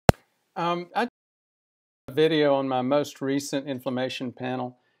I did a video on my most recent inflammation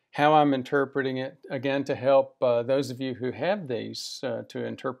panel, how I'm interpreting it, again, to help those of you who have these to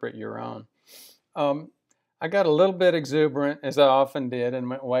interpret your own. I got a little bit exuberant, as I often did, and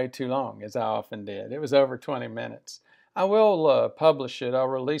went way too long, as I often did. It was over 20 minutes. I will publish it. I'll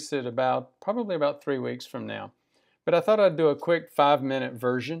release it probably about 3 weeks from now. But I thought I'd do a quick 5-minute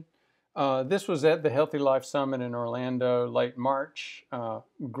version. This was at the Healthy Life Summit in Orlando, late March.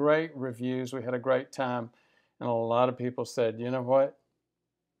 Great reviews. We had a great time. And a lot of people said, you know what?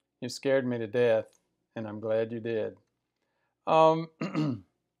 You scared me to death, and I'm glad you did.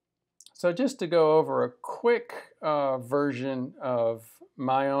 So just to go over a quick version of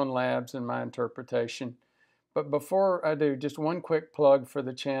my own labs and my interpretation. But before I do, just one quick plug for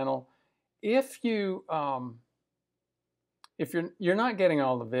the channel. If you're not getting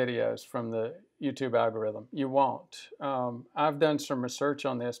all the videos from the YouTube algorithm, you won't. I've done some research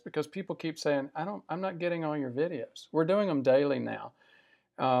on this because people keep saying, I'm not getting all your videos. We're doing them daily now.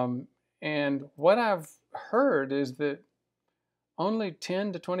 And what I've heard is that only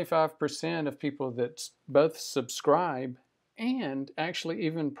 10 to 25% of people that both subscribe and actually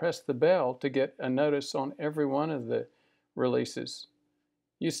even press the bell to get a notice on every one of the releases,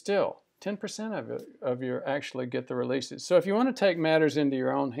 10% of you actually get the releases. So if you want to take matters into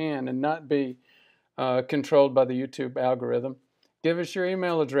your own hand and not be controlled by the YouTube algorithm, give us your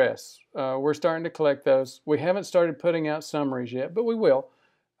email address. We're starting to collect those. We haven't started putting out summaries yet, but we will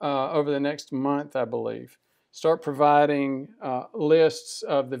over the next month, I believe. Start providing lists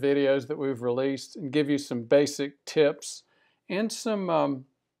of the videos that we've released and give you some basic tips and some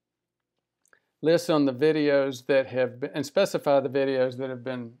lists on the videos that have been, and specify the videos that have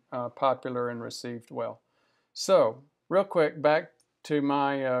been popular and received well. So, real quick, back to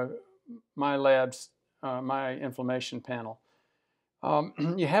my my labs, my inflammation panel.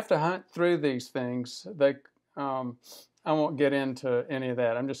 You have to hunt through these things. I won't get into any of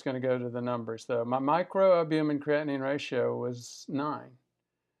that. I'm just going to go to the numbers, though. My microalbumin creatinine ratio was 9.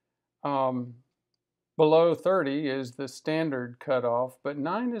 Below 30 is the standard cutoff, but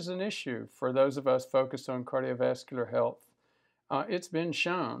 9 is an issue for those of us focused on cardiovascular health. It's been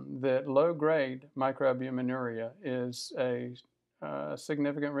shown that low-grade microalbuminuria is a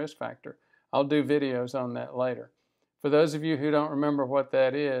significant risk factor. I'll do videos on that later. For those of you who don't remember what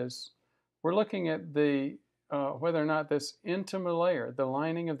that is, we're looking at the whether or not this intima layer, the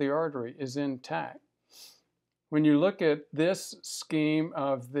lining of the artery, is intact. When you look at this scheme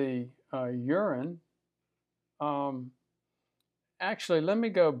of the urine, actually, let me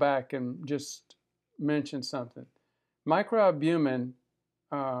go back and just mention something. Microalbumin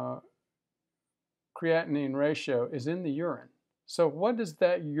creatinine ratio is in the urine. So what does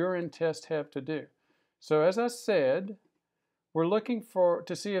that urine test have to do? So as I said, we're looking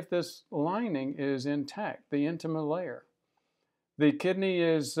to see if this lining is intact, the intima layer. The kidney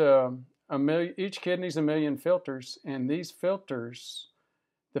is each kidney is 1 million filters, and these filters,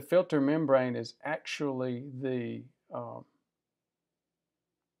 the filter membrane is actually the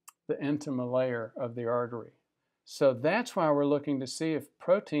intima layer of the artery. So that's why we're looking to see if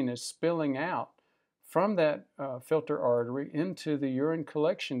protein is spilling out from that filter artery into the urine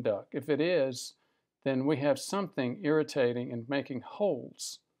collection duct. If it is, then we have something irritating and making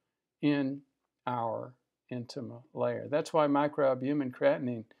holes in our intima layer. That's why microalbumin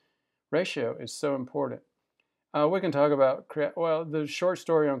creatinine ratio is so important. We can talk about, the short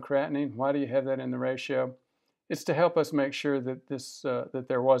story on creatinine. Why do you have that in the ratio? It's to help us make sure that that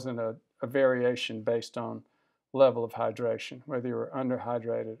there wasn't a variation based on level of hydration, whether you were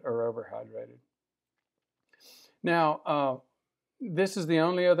underhydrated or overhydrated. Now, this is the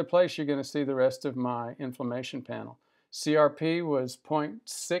only other place you're going to see the rest of my inflammation panel. CRP was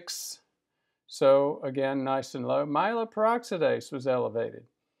 0.6, so again, nice and low. Myeloperoxidase was elevated.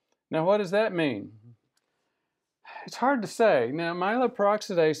 Now, what does that mean? It's hard to say. Now,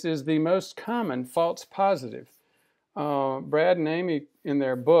 myeloperoxidase is the most common false positive. Brad and Amy, in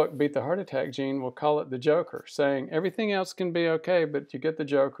their book, Beat the Heart Attack Gene, will call it the joker, saying everything else can be okay, but you get the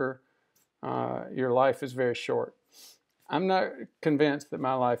joker, your life is very short. I'm not convinced that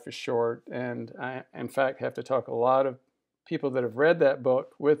my life is short, and I, in fact, have to talk a lot of people that have read that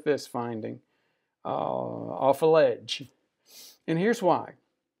book with this finding off a ledge. And here's why.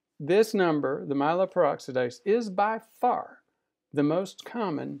 This number, the myeloperoxidase, is by far the most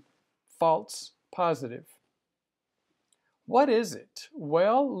common false positive. What is it?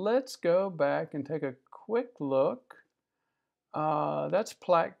 Well, let's go back and take a quick look. That's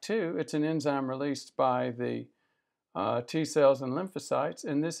plaque 2. It's an enzyme released by the T cells and lymphocytes,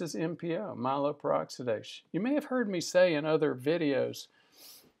 and this is MPO, myeloperoxidase. You may have heard me say in other videos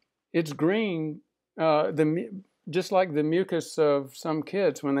it's green, just like the mucus of some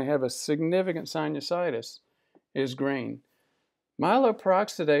kids when they have a significant sinusitis is green.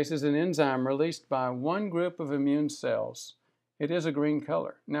 Myeloperoxidase is an enzyme released by one group of immune cells. It is a green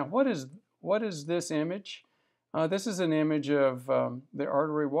color. Now, what is this image? This is an image of the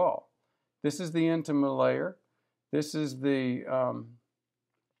artery wall. This is the intima layer. This is the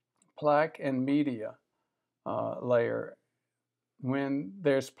plaque and media layer. When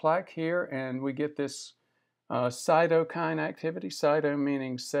there's plaque here and we get this cytokine activity, cyto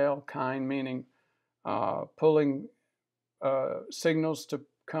meaning cell, kine meaning pulling signals to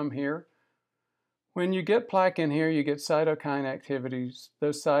come here. When you get plaque in here, you get cytokine activities.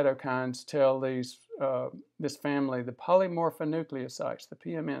 Those cytokines tell this family, the polymorphonucleocytes, the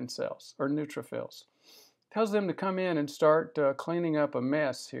PMN cells or neutrophils, tells them to come in and start cleaning up a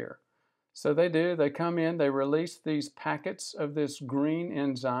mess here. So they do. They come in, they release these packets of this green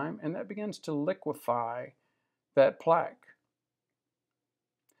enzyme, and that begins to liquefy that plaque.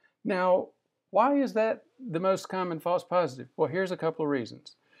 Now, why is that the most common false positive? Well, here's a couple of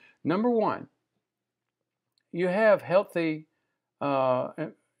reasons. Number one, you have healthy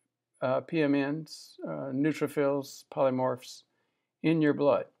PMNs, neutrophils, polymorphs in your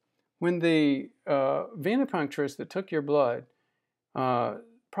blood. When the venipuncturist that took your blood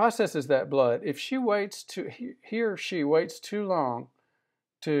processes that blood, if he or she waits too long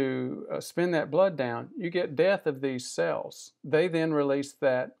to spin that blood down, you get death of these cells. They then release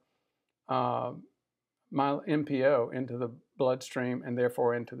that MPO into the bloodstream and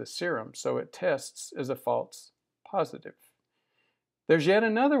therefore into the serum, so it tests as a false positive. There's yet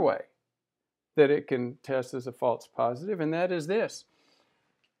another way that it can test as a false positive, and that is this.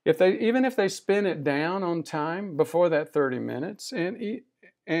 Even if they spin it down on time before that 30 minutes,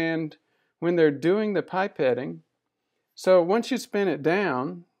 and when they're doing the pipetting, so once you spin it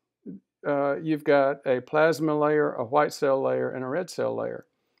down, you've got a plasma layer, a white cell layer, and a red cell layer.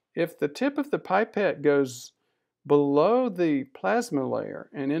 If the tip of the pipette goes below the plasma layer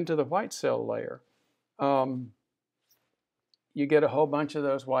and into the white cell layer, you get a whole bunch of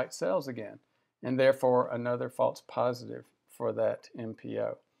those white cells again, and therefore another false positive for that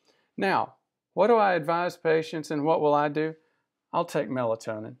MPO. Now, what do I advise patients and what will I do? I'll take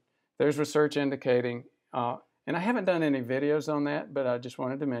melatonin. There's research indicating, and I haven't done any videos on that, but I just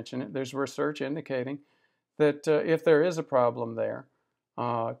wanted to mention it. There's research indicating that if there is a problem there,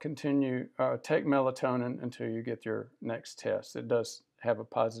 take melatonin until you get your next test. It does have a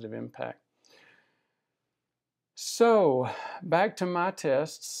positive impact. So back to my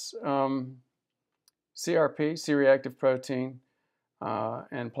tests, CRP, C-reactive protein,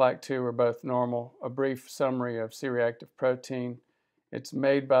 and plaque-2 are both normal. A brief summary of C-reactive protein. It's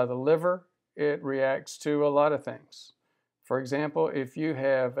made by the liver. It reacts to a lot of things. For example, if you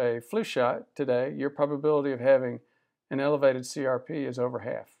have a flu shot today, your probability of having an elevated CRP is over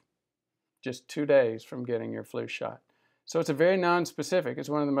half, just 2 days from getting your flu shot. So it's a very non-specific. It's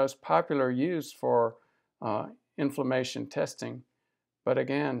one of the most popular used for inflammation testing. But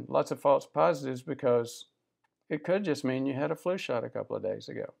again, lots of false positives because it could just mean you had a flu shot a couple of days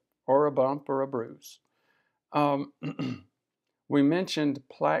ago, or a bump or a bruise. We mentioned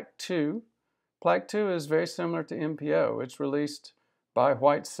plaque-2. Plaque-2 is very similar to MPO. It's released by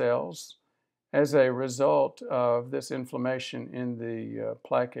white cells as a result of this inflammation in the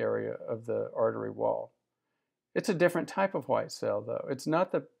plaque area of the artery wall. It's a different type of white cell, though. It's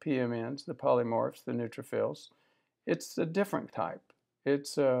not the PMNs, the polymorphs, the neutrophils. It's a different type.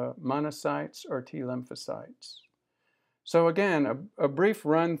 It's monocytes or T lymphocytes. So again, a brief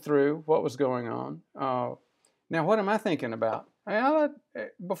run through what was going on. Now, what am I thinking about?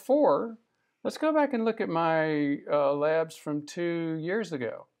 Before, let's go back and look at my labs from 2 years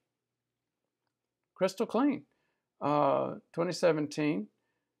ago. Crystal clean. 2017,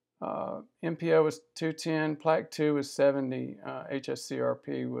 MPO was 210, plaque-2 was 70,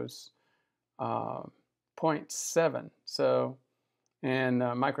 HSCRP was 0.7. So, and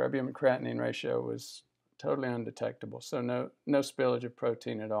microalbumin creatinine ratio was totally undetectable. So no spillage of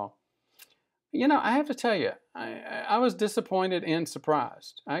protein at all. You know, I have to tell you, I was disappointed and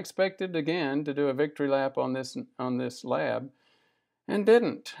surprised. I expected again to do a victory lap on this lab, and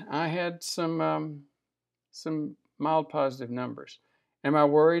didn't. I had some mild positive numbers. Am I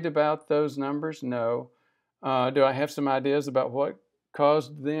worried about those numbers? No. Do I have some ideas about what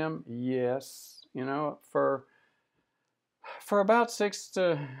caused them? Yes. You know, for about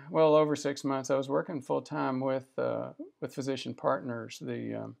over 6 months, I was working full time with physician partners,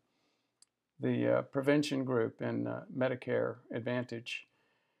 the prevention group in Medicare Advantage.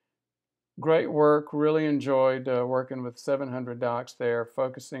 Great work. Really enjoyed working with 700 docs there,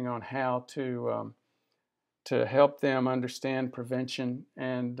 focusing on how to help them understand prevention,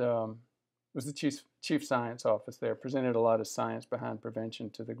 and was the chief science office there. Presented a lot of science behind prevention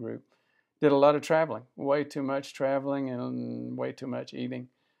to the group. Did a lot of traveling, way too much traveling and way too much eating.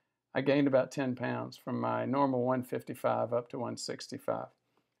 I gained about 10 pounds from my normal 155 up to 165.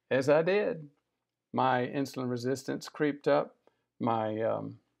 As I did, my insulin resistance creeped up. My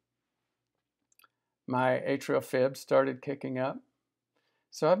atrial fib started kicking up.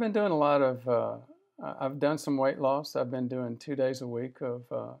 So I've been doing a lot of, I've done some weight loss. I've been doing 2 days a week of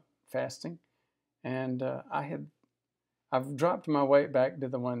fasting. And I've dropped my weight back to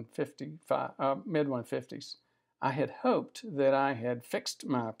the 155, mid 150s. I had hoped that I had fixed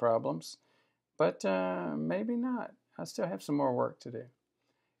my problems, but maybe not. I still have some more work to do.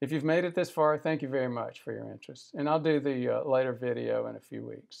 If you've made it this far, thank you very much for your interest. And I'll do the later video in a few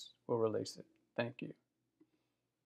weeks. We'll release it. Thank you.